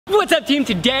What's up, team?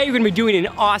 Today we're gonna be doing an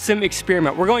awesome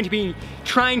experiment. We're going to be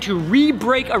trying to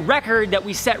re-break a record that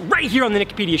we set right here on the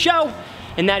Nickipedia show,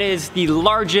 and that is the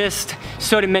largest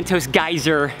soda Mentos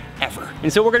geyser ever.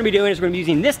 And so what we're gonna be doing is we're gonna be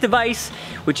using this device,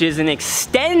 which is an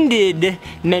extended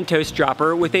Mentos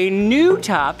dropper with a new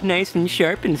top, nice and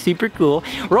sharp and super cool.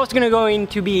 We're also going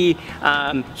to be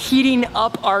heating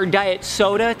up our diet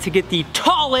soda to get the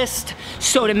tallest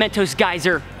soda Mentos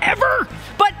geyser ever,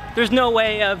 but there's no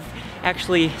way of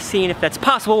actually seeing if that's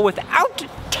possible without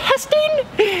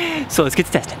testing. So let's get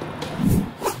to testing.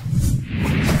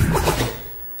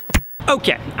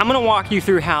 Okay, I'm gonna walk you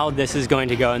through how this is going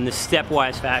to go in this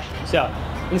stepwise fashion. So,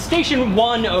 in station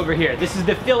 1 over here, this is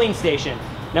the filling station.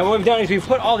 Now what we've done is we've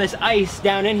put all this ice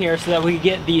down in here so that we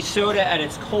get the soda at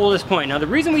its coldest point. Now the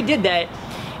reason we did that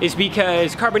is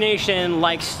because carbonation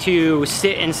likes to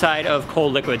sit inside of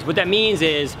cold liquids. What that means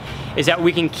is that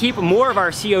we can keep more of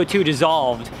our CO2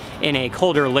 dissolved in a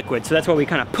colder liquid. So that's why we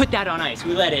kind of put that on ice.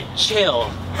 We let it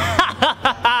chill.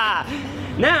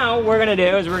 Now what we're gonna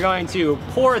do is we're going to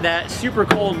pour that super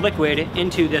cold liquid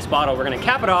into this bottle. We're gonna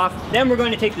cap it off. Then we're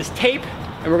going to take this tape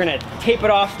and we're gonna tape it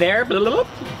off there.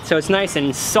 So it's nice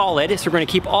and solid. So we're gonna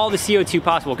keep all the CO2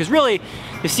 possible, because really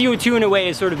the CO2 in a way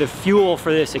is sort of the fuel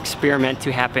for this experiment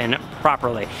to happen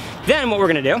properly. Then what we're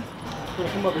gonna do, we're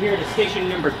gonna come over here to station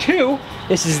number 2.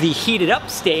 This is the heated up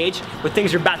stage where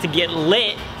things are about to get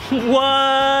lit. What?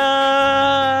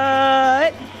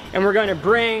 And we're gonna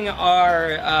bring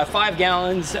our 5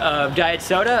 gallons of diet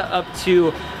soda up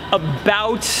to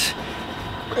about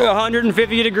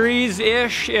 150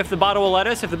 degrees-ish if the bottle will let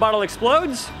us. If the bottle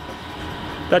explodes,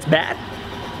 that's bad.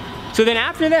 So then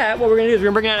after that, what we're gonna do is we're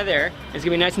gonna bring it out of there. It's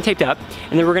gonna be nice and taped up.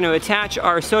 And then we're gonna attach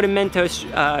our Soda Mentos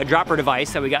dropper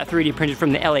device that we got 3D printed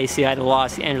from the LACI, the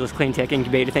Los Angeles Clean Tech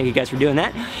Incubator. Thank you guys for doing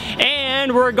that.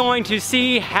 And we're going to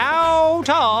see how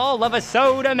tall of a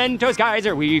Soda Mentos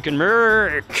geyser we can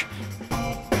make.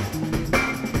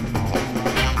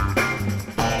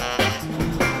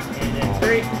 And then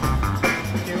 3,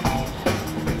 2, 1.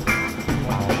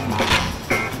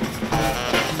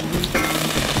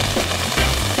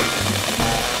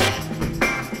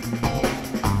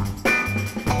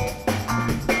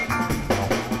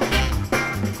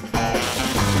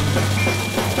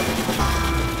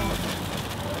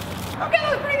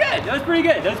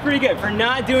 That was pretty good. For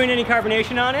not doing any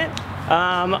carbonation on it,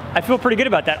 I feel pretty good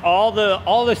about that. All the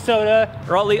soda,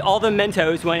 or all the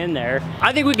Mentos went in there.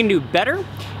 I think we can do better,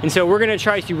 and so we're gonna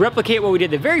try to replicate what we did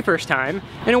the very first time,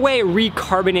 in a way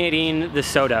recarbonating the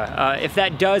soda. If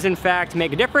that does in fact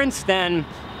make a difference, then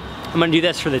I'm gonna do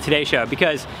this for the Today Show,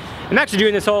 because I'm actually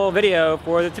doing this whole video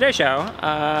for the Today Show,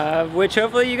 which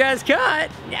hopefully you guys caught.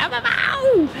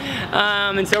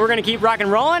 And so we're gonna keep rock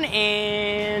and rolling,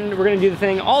 and we're gonna do the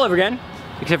thing all over again,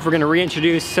 except we're gonna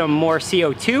reintroduce some more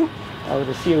CO2 with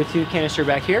a CO2 canister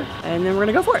back here, and then we're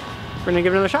gonna go for it. We're gonna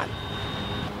give it another shot.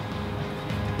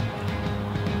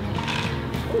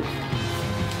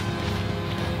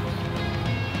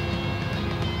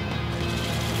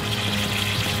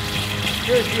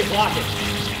 Here's the block it.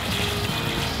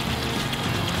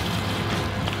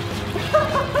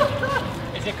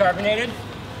 Is it carbonated?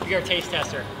 You're a taste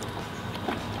tester.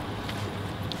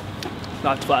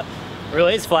 Not flat.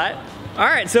 Really, it's flat. All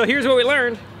right, so here's what we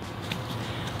learned.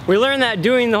 We learned that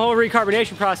doing the whole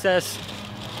recarbonation process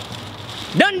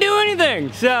doesn't do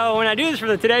anything. So when I do this for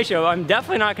the Today Show, I'm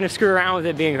definitely not gonna screw around with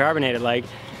it being carbonated. Like,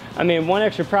 I mean, one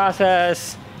extra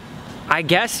process, I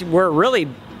guess we're really,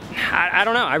 I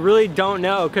don't know, I really don't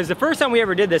know, because the first time we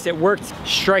ever did this, it worked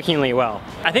strikingly well.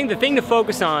 I think the thing to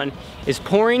focus on is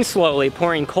pouring slowly,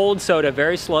 pouring cold soda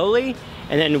very slowly,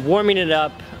 and then warming it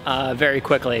up very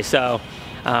quickly. So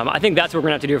I think that's what we're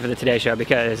gonna have to do for the Today Show,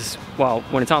 because, well,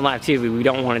 when it's on live TV, we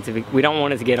don't want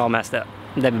it to get all messed up.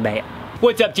 That'd be bad.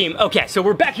 What's up, team? Okay, so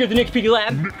we're back here at the Nickipedia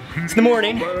lab. It's the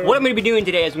morning. What I'm gonna be doing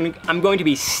today is I'm going to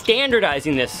be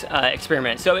standardizing this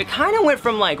experiment. So it kind of went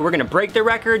from like, we're gonna break the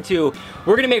record, to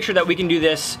we're gonna make sure that we can do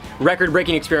this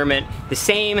record-breaking experiment the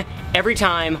same every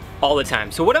time, all the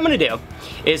time. So what I'm gonna do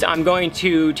is I'm going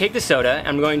to take the soda,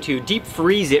 I'm going to deep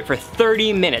freeze it for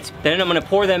 30 minutes. Then I'm gonna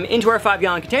pour them into our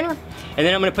 5-gallon container, and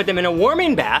then I'm gonna put them in a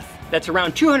warming bath that's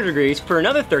around 200 degrees for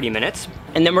another 30 minutes,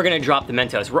 and then we're gonna drop the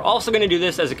Mentos. We're also gonna do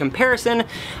this as a comparison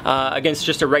against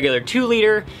just a regular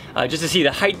 2-liter, just to see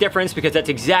the height difference, because that's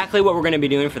exactly what we're gonna be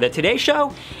doing for the Today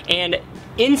Show. And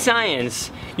in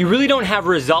science, you really don't have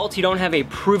results, you don't have a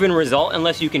proven result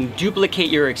unless you can duplicate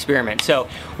your experiment. So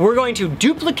we're going to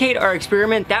duplicate our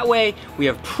experiment, that way we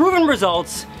have proven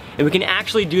results, and we can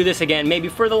actually do this again, maybe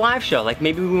for the live show. Like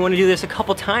maybe we want to do this a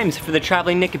couple times for the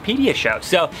traveling Nickipedia show.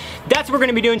 So that's what we're going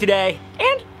to be doing today,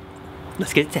 and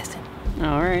let's get it tested.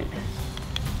 All right,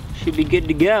 should be good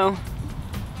to go.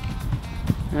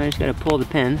 I just gotta pull the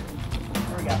pin.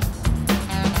 There we go.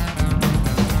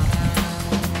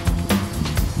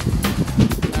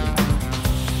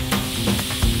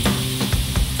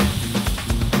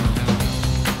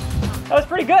 That was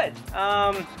pretty good.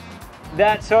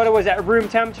 That soda was at room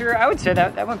temperature. I would say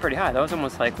that went pretty high. That was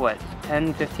almost like, what,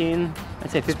 10, 15?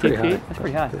 I'd say 15 feet. That's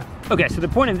pretty high. Yeah. Okay, so the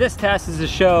point of this test is to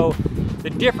show the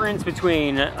difference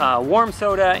between warm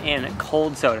soda and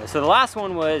cold soda. So the last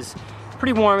one was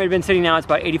pretty warm. It had been sitting now, it's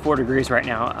about 84 degrees right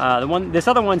now. This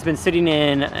other one's been sitting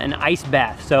in an ice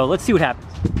bath. So let's see what happens.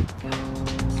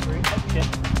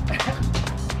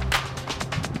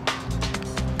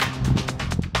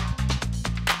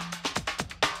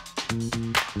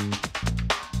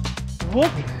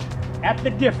 Look at the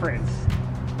difference.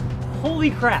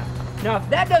 Holy crap. Now, if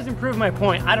that doesn't prove my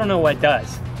point, I don't know what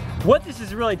does. What this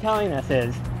is really telling us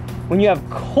is, when you have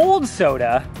cold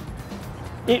soda,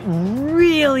 it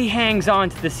really hangs on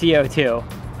to the CO2.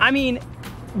 I mean,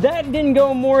 that didn't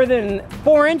go more than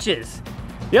 4 inches.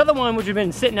 The other one, which had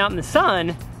been sitting out in the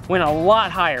sun, went a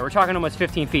lot higher. We're talking almost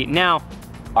 15 feet. Now,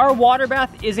 our water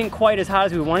bath isn't quite as hot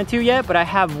as we wanted to yet, but I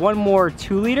have one more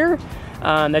 2 liter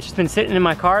that's just been sitting in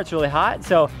my car. It's really hot.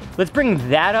 So let's bring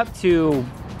that up to,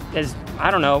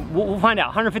 I don't know, we'll find out,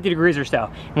 150 degrees or so,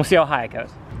 and we'll see how high it goes.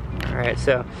 All right,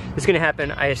 so it's gonna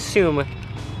happen, I assume,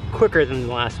 quicker than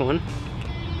the last one.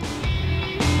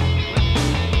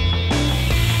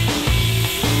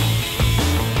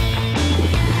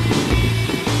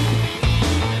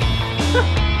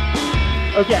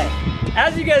 Okay,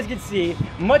 as you guys can see,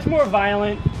 much more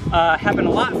violent, happened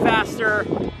a lot faster.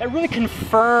 It really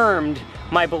confirmed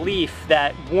my belief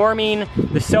that warming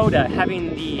the soda,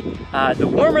 having the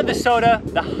warmer the soda,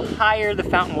 the higher the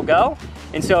fountain will go.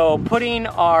 And so putting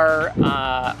our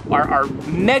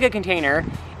mega container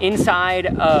inside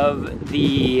of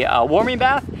the warming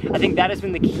bath, I think that has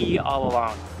been the key all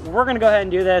along. We're gonna go ahead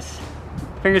and do this,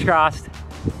 fingers crossed,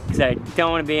 because I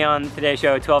don't want to be on today's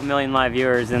show, 12 million live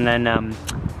viewers, and then,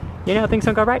 you know, things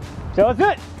don't go right. So let's do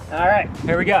it. All right,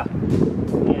 here we go.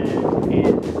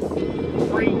 And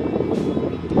 3,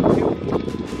 2.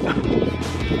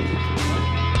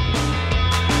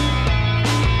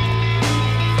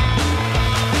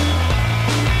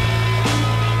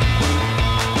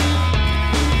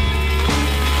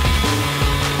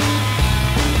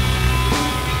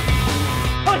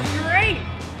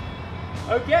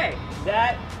 Okay,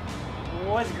 that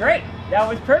was great. That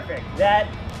was perfect. That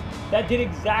did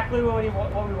exactly what we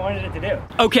wanted it to do.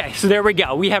 Okay, so there we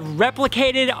go. We have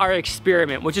replicated our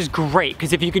experiment, which is great,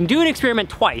 because if you can do an experiment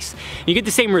twice, you get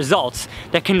the same results.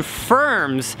 That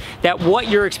confirms that what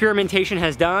your experimentation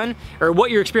has done, or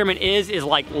what your experiment is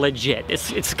like legit.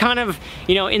 It's kind of,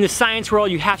 you know, in the science world,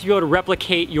 you have to be able to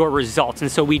replicate your results, and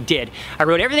so we did. I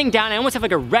wrote everything down. I almost have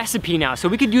like a recipe now, so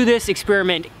we could do this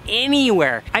experiment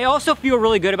anywhere. I also feel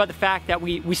really good about the fact that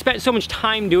we spent so much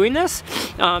time doing this,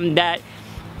 that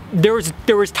there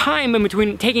was time in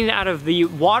between taking it out of the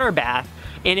water bath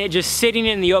and it just sitting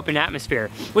in the open atmosphere.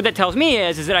 What that tells me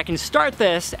is that I can start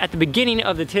this at the beginning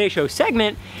of the Today Show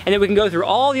segment, and then we can go through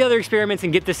all the other experiments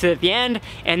and get this at the end,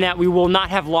 and that we will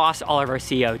not have lost all of our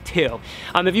CO2.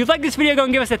 If you like this video, go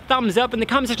and give us a thumbs up in the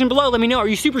comment section below. Let me know, are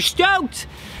you super stoked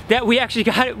that we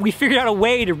actually we figured out a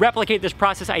way to replicate this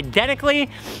process identically?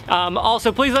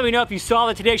 Also, please let me know if you saw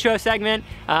the Today Show segment.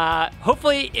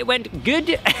 Hopefully it went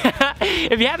good.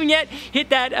 If you haven't yet, hit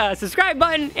that subscribe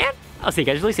button, and I'll see you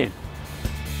guys really soon.